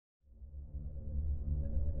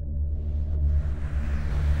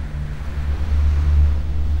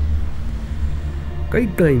Kai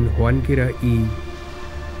kain hoan kira I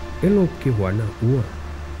elop ke hoana ua.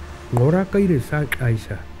 Ngora kai re sa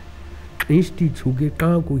kaisa. Isti tsuge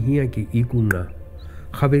kaku hia ke ikuna.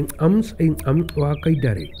 Having ams en wa kai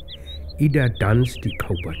dare. Ida dans di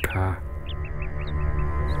kaubata.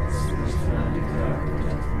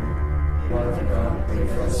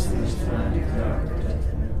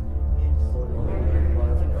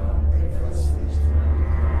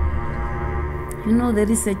 You know, there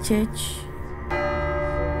is a church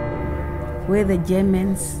where the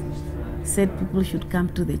Germans said people should come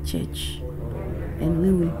to the church and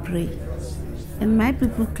we will pray. And my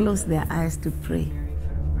people closed their eyes to pray.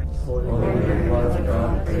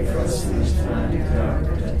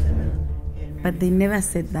 But they never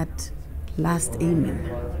said that last amen.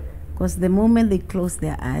 Because the moment they closed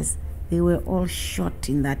their eyes, they were all shot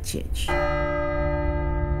in that church.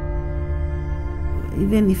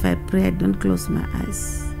 Even if I pray, I don't close my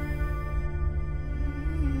eyes.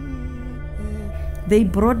 They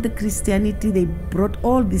brought the Christianity, they brought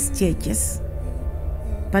all these churches,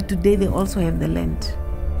 but today they also have the land.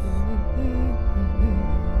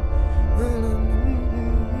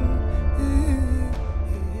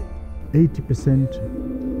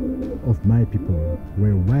 %80 of my people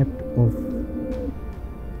were wiped off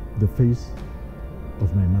the face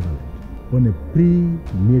of my motherland on a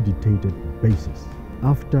premeditated basis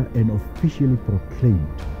after an officially proclaimed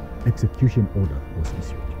execution order was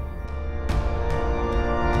issued.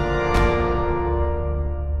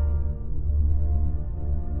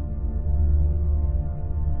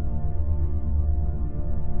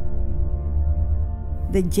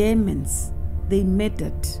 The Germans, they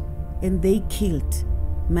murdered and they killed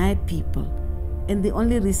my people. And the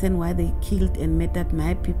only reason why they killed and murdered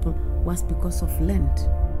my people was because of land.